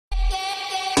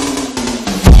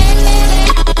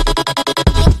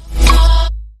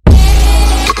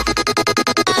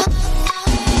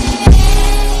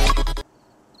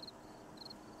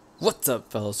What's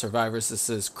up, fellow survivors? This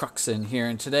is Kruxn here,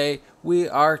 and today we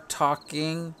are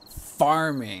talking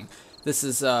farming. This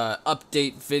is a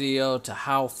update video to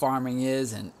how farming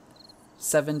is in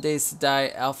 7 Days to Die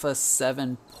Alpha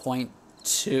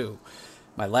 7.2.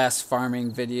 My last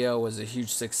farming video was a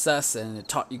huge success, and it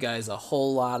taught you guys a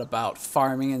whole lot about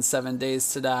farming in 7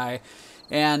 Days to Die,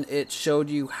 and it showed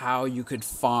you how you could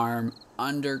farm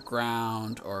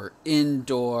underground or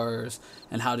indoors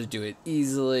and how to do it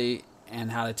easily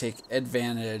and how to take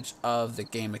advantage of the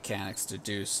game mechanics to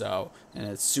do so, and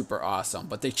it's super awesome.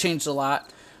 But they changed a lot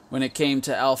when it came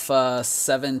to Alpha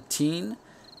 17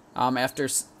 after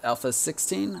Alpha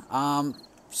 16.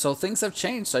 So things have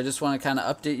changed, so I just want to kind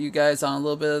of update you guys on a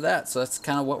little bit of that. So that's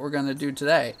kind of what we're going to do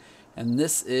today. And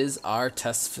this is our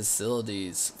test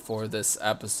facilities for this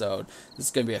episode. This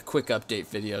is going to be a quick update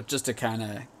video just to kind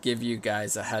of give you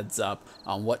guys a heads up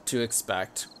on what to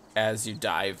expect as you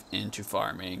dive into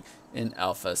farming in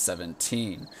Alpha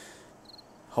 17.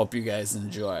 Hope you guys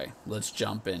enjoy. Let's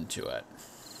jump into it.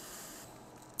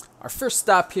 Our first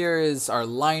stop here is our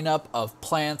lineup of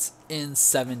plants in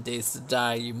 7 Days to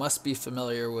Die. You must be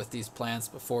familiar with these plants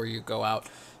before you go out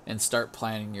and start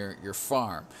planning your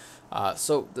farm.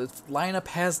 So the lineup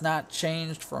has not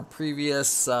changed from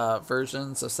previous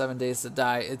versions of 7 Days to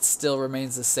Die. It still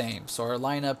remains the same. So our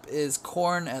lineup is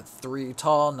corn at 3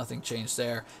 tall, nothing changed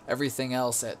there. Everything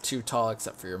else at 2 tall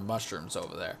except for your mushrooms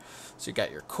over there. So you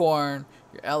got your corn,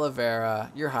 your aloe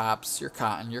vera, your hops, your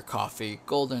cotton, your coffee,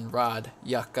 goldenrod,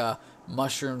 yucca,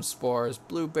 mushroom spores,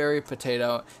 blueberry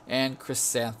potato, and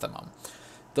chrysanthemum.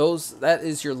 That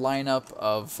is your lineup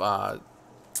of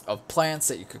plants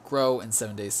that you could grow in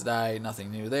 7 Days to Die.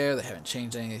 Nothing new there. They haven't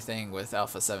changed anything with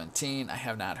Alpha 17. I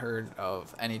have not heard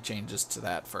of any changes to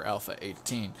that for Alpha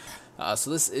 18. So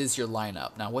this is your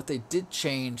lineup. Now what they did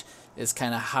change is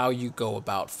kind of how you go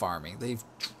about farming. They've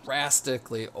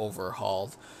drastically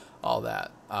overhauled all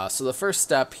that. So the first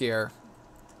step here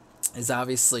is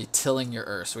obviously tilling your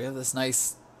earth. So we have this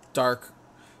nice dark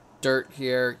dirt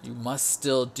here. You must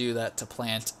still do that to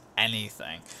plant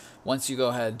anything. Once you go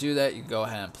ahead and do that, you go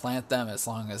ahead and plant them as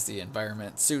long as the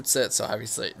environment suits it. So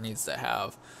obviously it needs to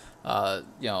have,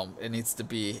 it needs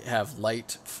to have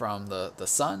light from the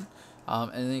sun.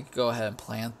 And then you can go ahead and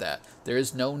plant that. There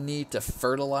is no need to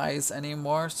fertilize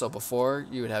anymore. So before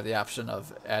you would have the option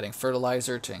of adding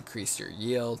fertilizer to increase your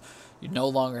yield. You no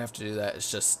longer have to do that. It's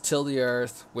just till the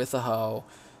earth with a hoe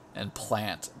and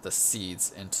plant the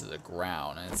seeds into the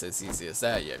ground. And it's as easy as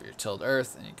that. You have your tilled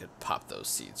earth and you could pop those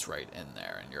seeds right in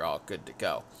there and you're all good to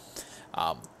go.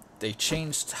 They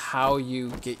changed how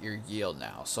you get your yield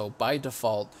now. So by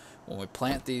default, when we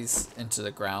plant these into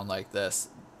the ground like this,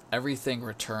 everything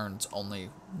returns only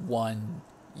 1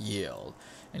 yield.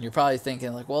 And you're probably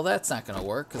thinking like, well, that's not going to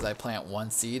work because I plant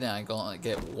 1 seed and I only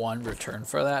get 1 return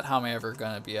for that. How am I ever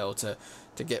going to be able to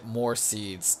get more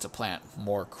seeds to plant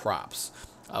more crops?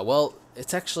 Well,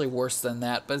 it's actually worse than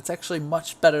that, but it's actually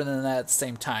much better than that at the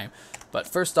same time. But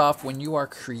first off, when you are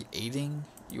creating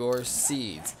your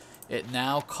seeds, it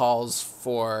now calls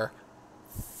for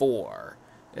 4.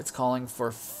 It's calling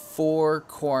for 4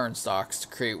 corn stalks to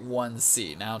create 1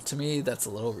 seed. Now, to me, that's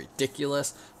a little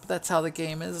ridiculous, but that's how the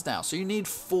game is now. So you need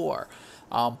 4.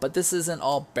 But this isn't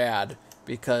all bad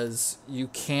because you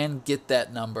can get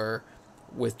that number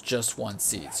with just 1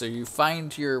 seed. So you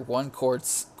find your 1 corn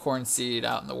seed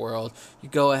out in the world, you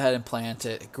go ahead and plant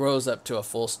it, it grows up to a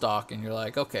full stalk, and you're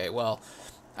like, okay, well,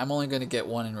 I'm only going to get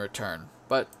 1 in return,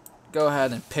 but go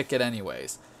ahead and pick it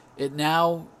anyways. It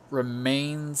now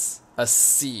remains a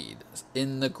seed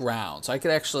in the ground. So I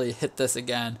could actually hit this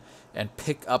again and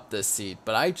pick up this seed,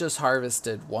 but I just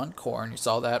harvested 1 corn. You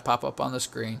saw that pop up on the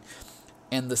screen,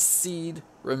 and the seed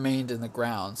remained in the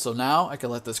ground. So now I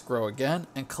can let this grow again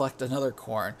and collect another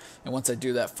corn. And once I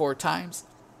do that 4 times,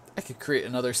 I could create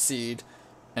another seed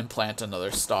and plant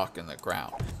another stalk in the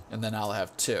ground. And then I'll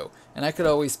have 2. And I could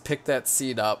always pick that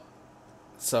seed up.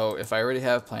 So if I already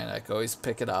have planted, I could always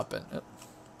pick it up and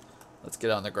let's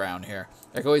get on the ground here.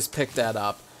 I could always pick that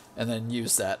up and then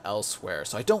use that elsewhere.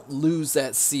 So I don't lose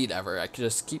that seed ever. I could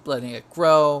just keep letting it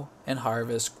grow, and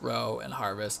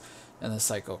the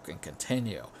cycle can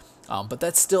continue. But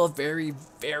that's still a very,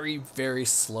 very, very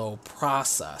slow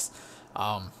process,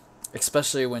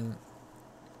 especially when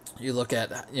you look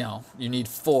at, you need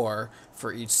 4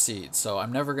 for each seed. So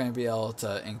I'm never going to be able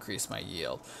to increase my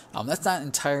yield. That's not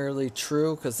entirely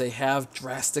true because they have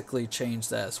drastically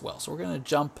changed that as well. So we're going to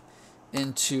jump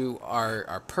into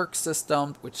our perk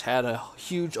system, which had a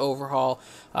huge overhaul.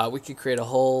 We could create a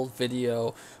whole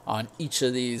video on each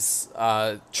of these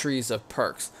trees of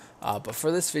perks. But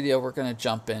for this video, we're going to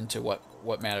jump into what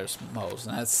what matters most,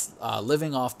 and that's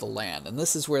living off the land. And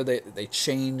this is where they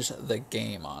change the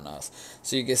game on us.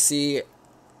 So you can see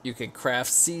you could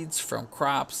craft seeds from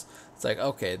crops. It's like,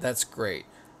 okay, that's great.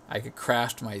 I could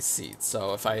craft my seeds.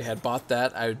 So if I had bought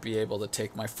that, I would be able to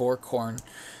take my 4 corn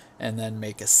and then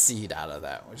make a seed out of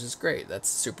that, which is great. That's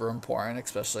super important,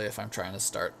 especially if I'm trying to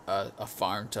start a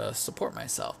farm to support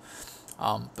myself.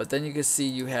 But then you can see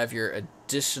you have your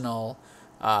additional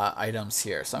items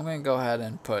here. So I'm going to go ahead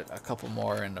and put a couple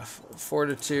more into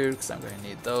fortitude because I'm going to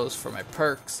need those for my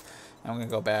perks. I'm going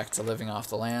to go back to living off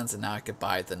the lands, and now I could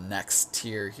buy the next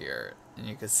tier here. And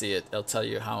you can see it'll tell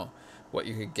you what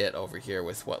you could get over here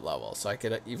with what level. So I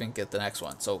could even get the next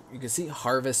one. So you can see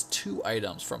harvest 2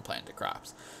 items from planted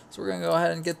crops. So we're going to go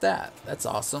ahead and get that. That's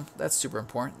awesome. That's super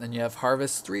important. Then you have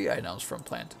harvest 3 items from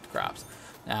planted crops.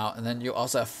 Now, and then you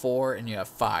also have 4 and you have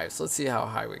 5. So let's see how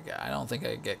high we get. I don't think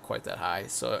I get quite that high.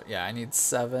 So yeah, I need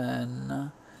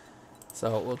 7.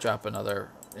 So we'll drop another.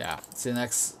 Yeah, see, the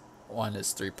next one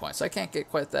is 3 points. So I can't get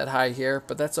quite that high here,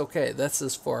 but that's okay. This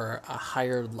is for a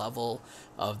higher level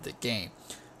of the game.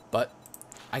 But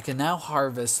I can now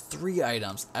harvest 3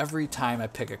 items every time I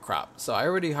pick a crop. So I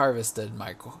already harvested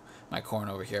my corn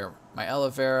over here. My aloe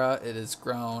vera, it is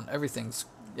grown. Everything's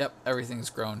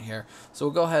grown here. So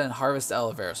we'll go ahead and harvest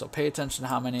aloe vera. So pay attention to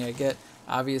how many I get.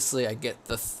 Obviously, I get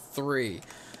the 3.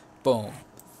 Boom,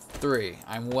 3.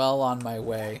 I'm well on my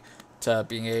way to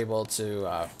being able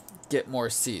to get more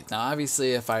seeds. Now,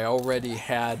 obviously, if I already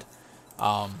had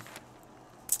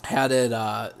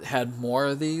more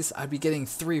of these, I'd be getting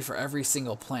 3 for every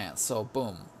single plant. So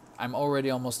boom, I'm already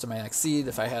almost to my next seed.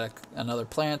 If I had another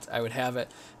plant, I would have it,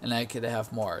 and I could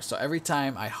have more. So every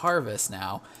time I harvest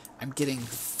now, I'm getting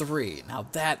 3. Now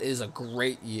that is a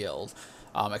great yield,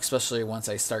 especially once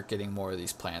I start getting more of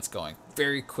these plants going.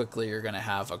 Very quickly, you're going to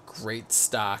have a great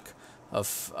stock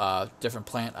of different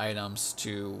plant items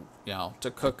to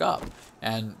cook up.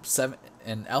 And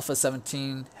Alpha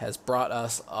 17 has brought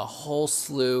us a whole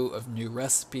slew of new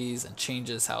recipes and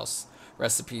changes how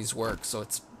recipes work. So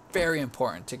it's very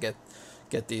important to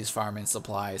get these farming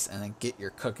supplies and then get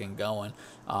your cooking going.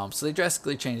 So they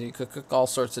drastically changed it. You could cook all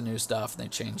sorts of new stuff, and they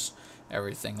changed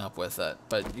everything up with it.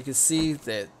 But you can see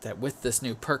that with this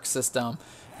new perk system,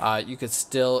 you could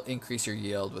still increase your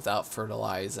yield without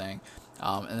fertilizing.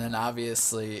 And then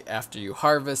obviously after you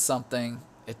harvest something,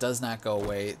 it does not go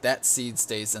away. That seed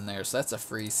stays in there, so that's a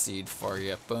free seed for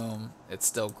you. Boom, it's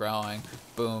still growing.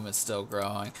 Boom, it's still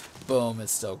growing. Boom,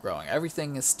 it's still growing.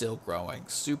 Everything is still growing.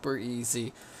 Super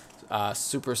easy,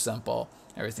 super simple,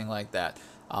 everything like that.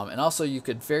 And also you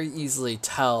could very easily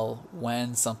tell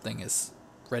when something is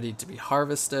ready to be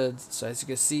harvested. So as you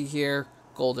can see here,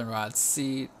 goldenrod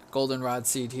seed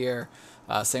here.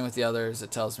 Same with the others. It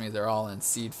tells me they're all in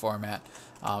seed format.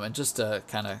 And just to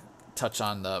kind of touch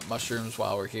on the mushrooms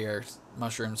while we're here,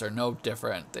 mushrooms are no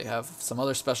different. They have some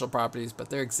other special properties, but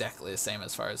they're exactly the same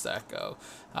as far as that go.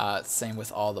 Same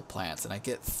with all the plants, and I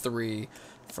get 3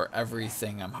 for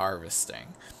everything I'm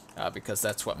harvesting because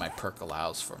that's what my perk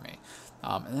allows for me.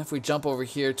 And if we jump over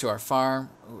here to our farm,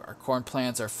 our corn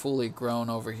plants are fully grown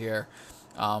over here.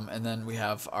 And then we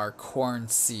have our corn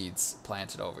seeds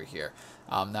planted over here.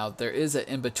 Now there is an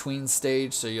in-between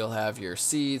stage, so you'll have your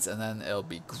seeds and then it'll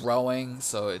be growing,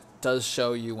 so it does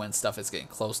show you when stuff is getting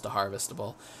close to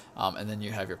harvestable. And then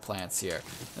you have your plants here,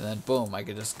 and then boom, I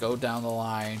could just go down the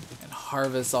line and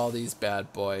harvest all these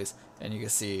bad boys, and you can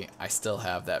see I still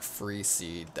have that free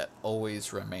seed that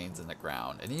always remains in the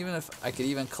ground. And even if I could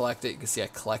even collect it, you can see I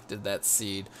collected that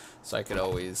seed, so I could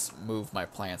always move my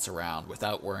plants around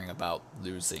without worrying about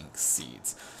losing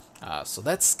seeds. So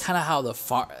that's kind of how the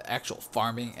actual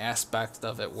farming aspect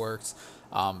of it works.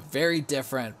 Very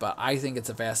different, but I think it's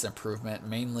a vast improvement,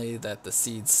 mainly that the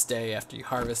seeds stay after you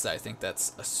harvest. I think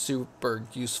that's a super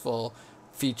useful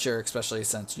feature, especially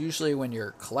since usually when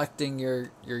you're collecting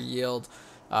your yield,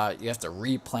 you have to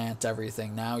replant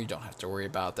everything. Now you don't have to worry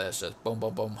about that. It's just boom,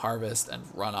 boom, boom, harvest and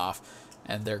run off,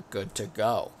 and they're good to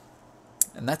go.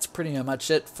 And that's pretty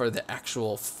much it for the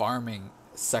actual farming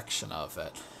section of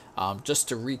it. Just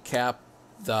to recap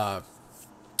the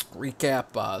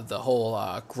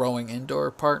whole growing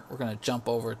indoor part, we're going to jump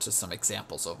over to some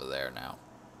examples over there now.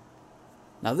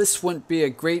 Now this wouldn't be a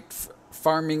great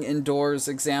farming indoors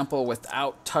example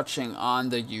without touching on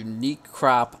the unique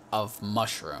crop of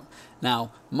mushroom.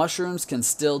 Now mushrooms can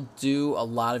still do a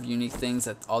lot of unique things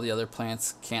that all the other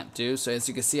plants can't do. So as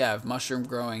you can see, I have mushroom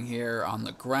growing here on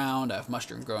the ground, I have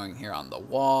mushroom growing here on the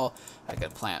wall. I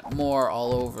could plant more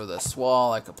all over this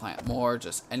wall. I could plant more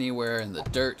just anywhere in the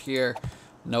dirt here.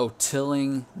 No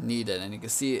tilling needed, and you can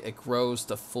see it grows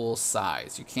to full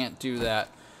size. You can't do that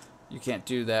You can't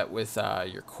do that with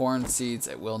your corn seeds.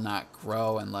 It will not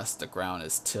grow unless the ground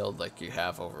is tilled like you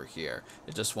have over here.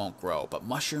 It just won't grow. But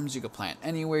mushrooms you could plant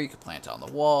anywhere. You could plant it on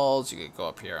the walls. You could go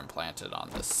up here and plant it on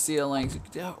the ceilings. You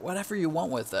could do whatever you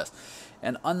want with this.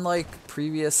 And unlike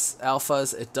previous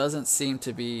alphas, it doesn't seem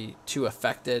to be too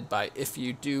affected by if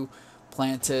you do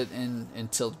plant it in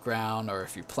tilled ground, or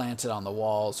if you plant it on the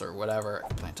walls or whatever,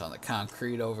 plant it on the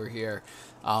concrete over here.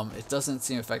 It doesn't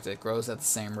seem affected. It grows at the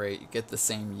same rate. You get the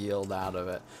same yield out of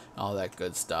it, all that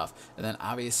good stuff. And then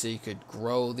obviously you could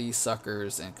grow these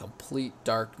suckers in complete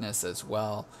darkness as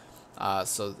well.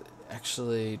 So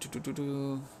actually,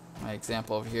 my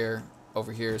example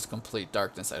over here is complete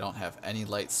darkness. I don't have any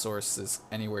light sources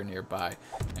anywhere nearby,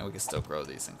 and we can still grow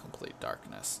these in complete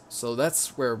darkness. So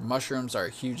that's where mushrooms are a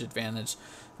huge advantage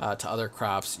to other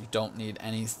crops. You don't need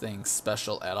anything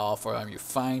special at all for them. You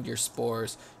find your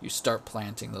spores, you start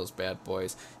planting those bad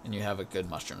boys, and you have a good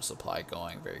mushroom supply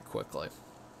going very quickly.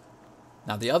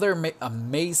 Now the other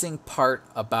amazing part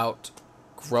about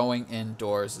growing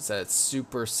indoors is that it's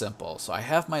super simple. So I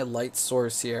have my light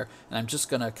source here, and I'm just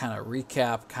going to kind of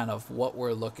recap kind of what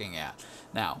we're looking at.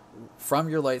 Now, from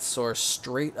your light source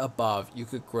straight above, you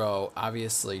could grow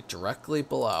obviously directly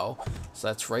below. So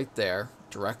that's right there,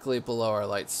 directly below our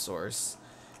light source.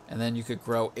 And then you could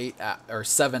grow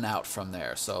 7 out from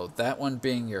there. So that one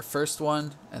being your first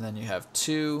one, and then you have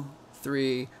 2,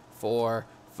 3, 4,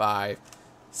 5,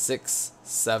 6,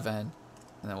 7,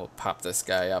 and then we'll pop this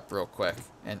guy up real quick,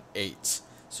 and 8.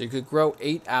 So you could grow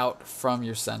 8 out from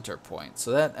your center point.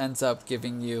 So that ends up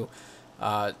giving you,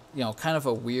 kind of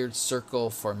a weird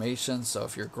circle formation. So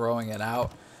if you're growing it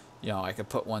out, I could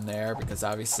put one there because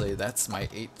obviously that's my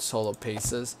 8 total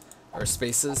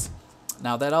spaces.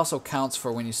 Now that also counts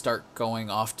for when you start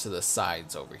going off to the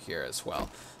sides over here as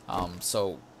well.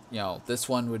 This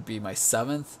one would be my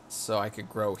 7th, so I could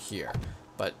grow here.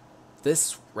 But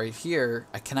this right here,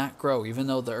 I cannot grow even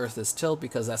though the earth is tilled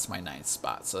because that's my 9th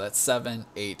spot. So that's 7,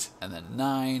 8, and then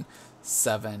 9,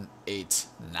 7, 8,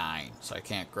 9. So I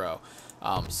can't grow.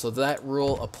 So that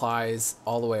rule applies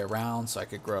all the way around. So I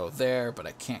could grow there, but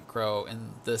I can't grow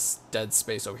in this dead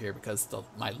space over here because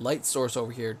my light source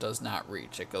over here does not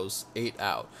reach. It goes 8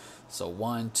 out. So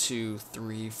 1, 2,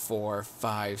 3, 4,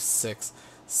 5, 6,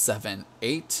 7,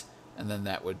 8, and then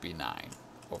that would be 9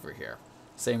 over here.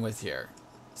 Same with here.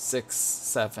 5,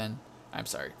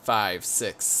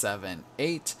 6, 7,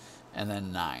 8, and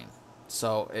then 9.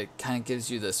 So it kind of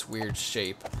gives you this weird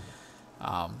shape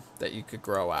that you could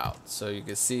grow out. So you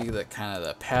can see the kind of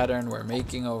the pattern we're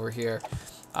making over here.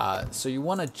 So you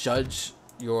want to judge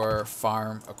your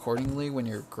farm accordingly when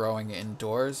you're growing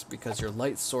indoors because your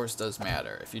light source does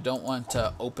matter. If you don't want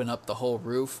to open up the whole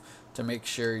roof to make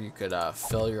sure you could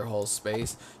fill your whole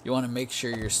space, you want to make sure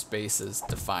your space is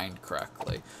defined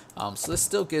correctly. So this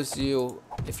still gives you,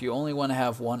 if you only want to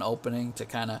have one opening to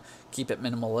kind of keep it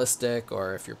minimalistic,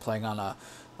 or if you're playing on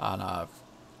a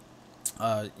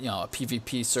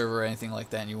PvP server or anything like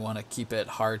that, and you want to keep it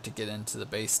hard to get into the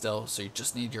base still, so you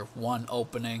just need your one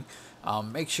opening.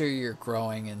 Make sure you're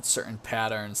growing in certain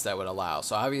patterns that would allow.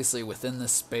 So obviously within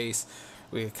this space,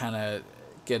 we kind of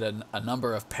get a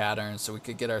number of patterns. So we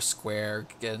could get our square,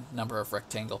 get a number of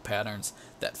rectangle patterns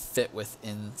that fit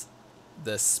within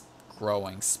this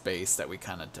growing space that we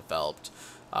kind of developed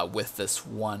with this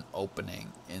one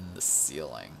opening in the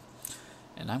ceiling.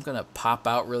 And I'm going to pop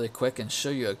out really quick and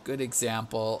show you a good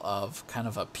example of kind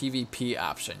of a PvP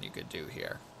option you could do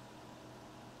here.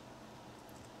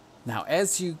 Now,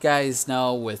 as you guys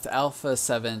know, with Alpha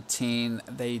 17,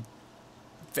 they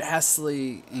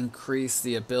vastly increased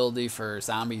the ability for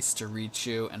zombies to reach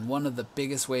you, and one of the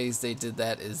biggest ways they did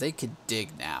that is they could dig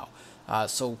now.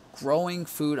 So growing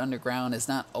food underground is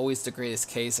not always the greatest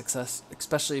case,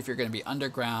 especially if you're going to be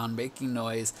underground, making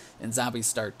noise, and zombies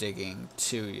start digging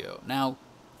to you. Now,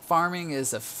 farming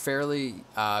is a fairly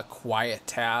quiet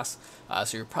task,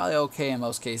 so you're probably okay in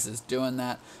most cases doing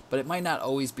that, but it might not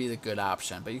always be the good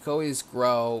option. But you can always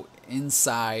grow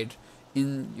inside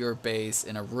in your base,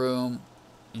 in a room.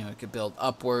 You could build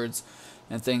upwards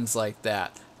and things like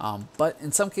that. But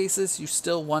in some cases, you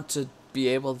still want to be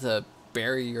able to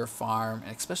bury your farm,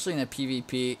 and especially in a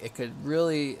PvP, it could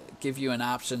really give you an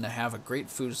option to have a great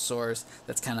food source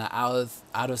that's kind of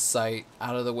out of sight,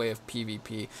 out of the way of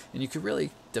PvP, and you could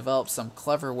really develop some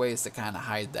clever ways to kind of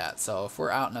hide that. So if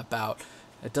we're out and about,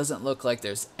 it doesn't look like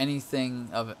there's anything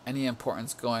of any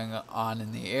importance going on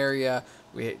in the area.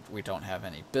 We don't have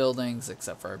any buildings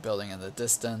except for a building in the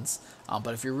distance.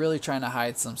 But if you're really trying to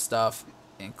hide some stuff,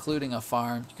 including a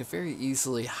farm, you could very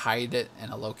easily hide it in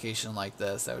a location like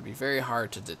this that would be very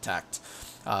hard to detect.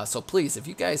 So please, if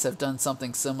you guys have done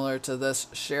something similar to this,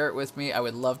 share it with me. I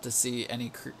would love to see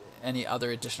any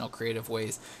other additional creative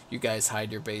ways you guys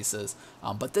hide your bases.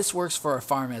 But this works for a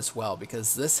farm as well,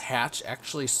 because this hatch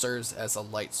actually serves as a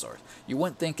light source. You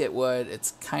wouldn't think it would.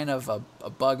 It's kind of a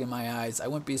bug in my eyes. I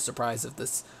wouldn't be surprised if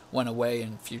this went away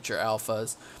in future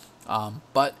alphas.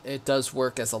 But it does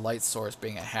work as a light source,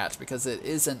 being a hatch, because it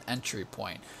is an entry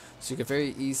point. So you can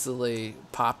very easily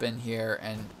pop in here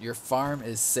and your farm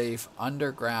is safe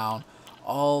underground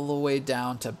all the way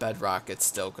down to bedrock. It's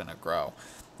still going to grow.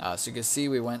 So you can see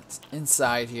we went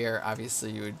inside here.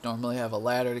 Obviously you would normally have a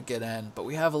ladder to get in, but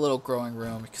we have a little growing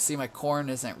room. You can see my corn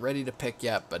isn't ready to pick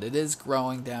yet, but it is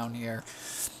growing down here.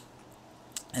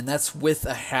 And that's with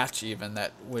a hatch even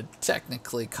that would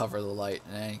technically cover the light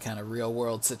in any kind of real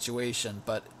world situation.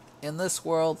 But in this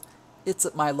world, it's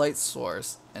my light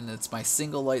source, and it's my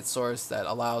single light source that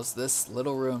allows this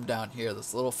little room down here,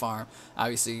 this little farm.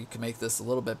 Obviously you can make this a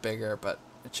little bit bigger, but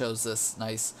it shows this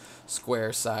nice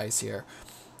square size here.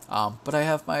 But I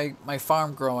have my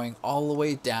farm growing all the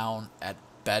way down at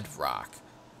bedrock,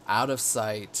 out of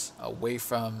sight, away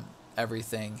from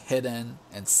everything, hidden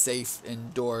and safe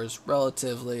indoors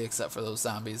relatively, except for those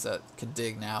zombies that can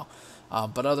dig now.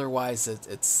 But otherwise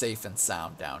it's safe and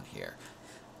sound down here.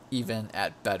 Even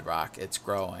at bedrock, it's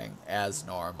growing as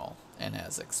normal and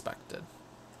as expected.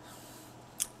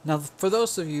 Now, for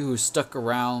those of you who stuck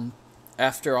around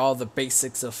after all the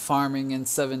basics of farming in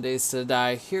 7 Days to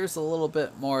Die, here's a little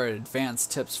bit more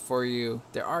advanced tips for you.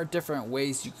 There are different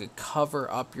ways you could cover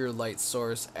up your light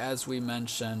source, as we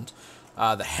mentioned.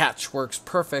 The hatch works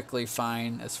perfectly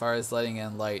fine as far as letting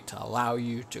in light to allow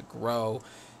you to grow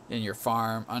in your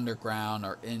farm, underground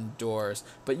or indoors,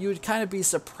 but you would kind of be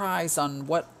surprised on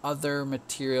what other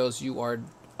materials you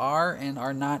are and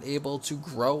are not able to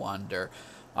grow under.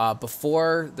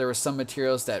 Before, there were some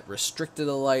materials that restricted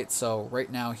the light, so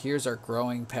right now here's our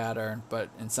growing pattern, but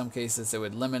in some cases it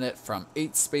would limit it from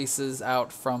 8 spaces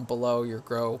out from below your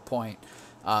grow point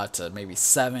to maybe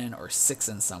 7 or 6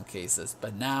 in some cases.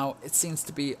 But now it seems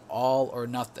to be all or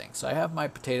nothing. So I have my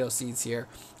potato seeds here.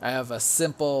 I have a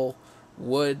simple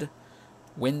wood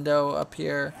window up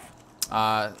here.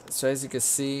 So as you can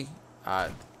see,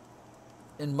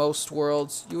 in most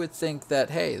worlds you would think that,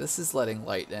 hey, this is letting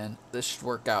light in, this should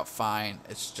work out fine,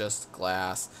 it's just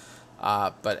glass.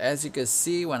 But as you can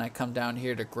see, when I come down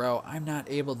here to grow, I'm not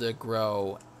able to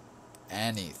grow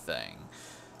anything.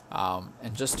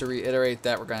 And just to reiterate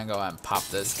that, we're going to go ahead and pop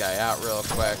this guy out real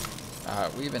quick.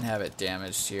 We even have it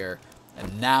damaged here,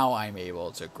 and now I'm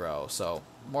able to grow. So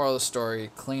moral of the story,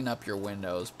 clean up your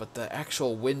windows, but the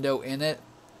actual window in it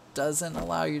doesn't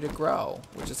allow you to grow,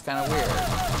 which is kind of weird.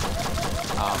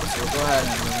 So we'll go ahead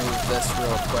and remove this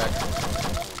real quick.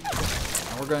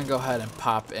 And we're going to go ahead and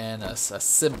pop in a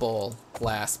simple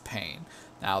glass pane.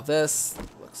 Now this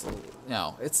looks,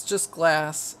 it's just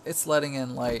glass. It's letting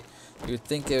in light. You would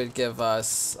think it would give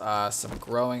us some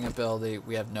growing ability.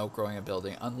 We have no growing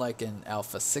ability. Unlike in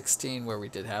Alpha 16, where we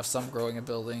did have some growing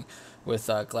ability with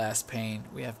glass pane,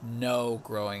 we have no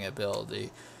growing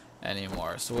ability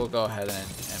anymore. So we'll go ahead and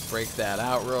break that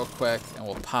out real quick, and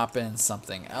we'll pop in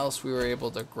something else we were able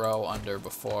to grow under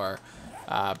before,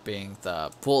 being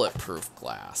the bulletproof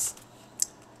glass.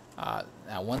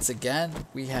 Now once again,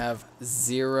 we have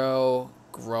 0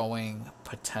 growing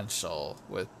potential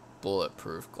with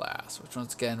bulletproof glass, which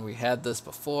once again, we had this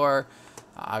before.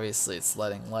 Obviously it's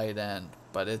letting light in,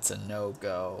 but it's a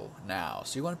no-go now.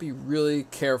 So you want to be really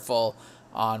careful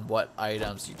on what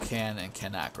items you can and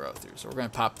cannot grow through. So we're going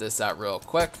to pop this out real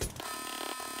quick.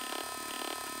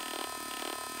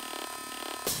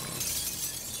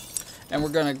 And we're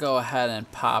going to go ahead and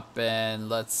pop in,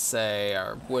 let's say,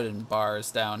 our wooden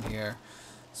bars down here.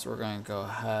 So we're going to go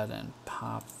ahead and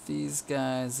pop these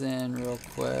guys in real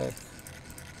quick.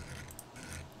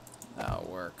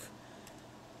 That'll work.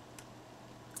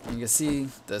 And you can see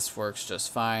this works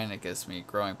just fine. It gives me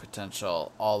growing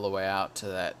potential all the way out to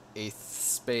that 8th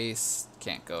space.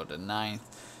 Can't go to 9th,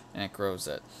 and it grows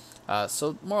it.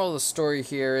 So moral of the story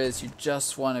here is you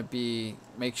just want to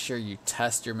make sure you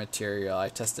test your material. I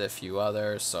tested a few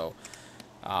others, so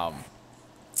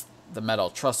the metal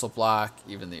trestle block,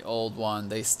 even the old one,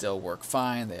 they still work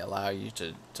fine. They allow you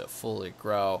to fully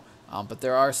grow. But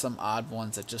there are some odd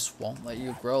ones that just won't let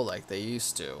you grow like they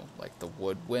used to, like the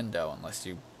wood window, unless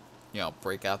you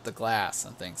break out the glass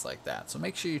and things like that. So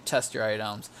make sure you test your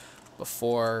items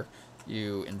before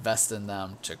you invest in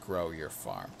them to grow your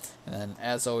farm. And then,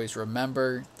 as always,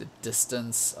 remember the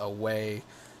distance away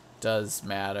does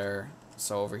matter.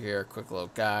 So over here, quick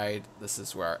little guide. This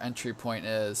is where our entry point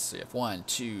is. So you have 1,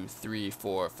 2, 3,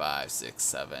 4, 5, 6,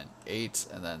 7, 8,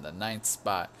 and then the 9th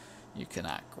spot you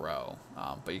cannot grow,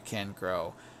 but you can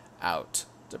grow out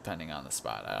depending on the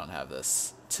spot. I don't have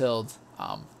this tilled,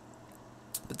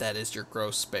 but that is your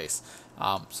grow space.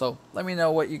 So let me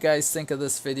know what you guys think of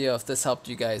this video, if this helped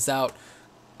you guys out.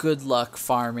 Good luck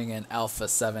farming in Alpha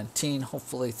 17.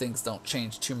 Hopefully things don't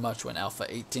change too much when Alpha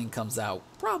 18 comes out,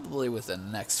 probably within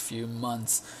the next few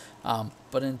months.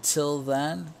 But until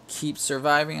then, keep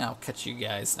surviving. I'll catch you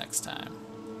guys next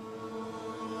time.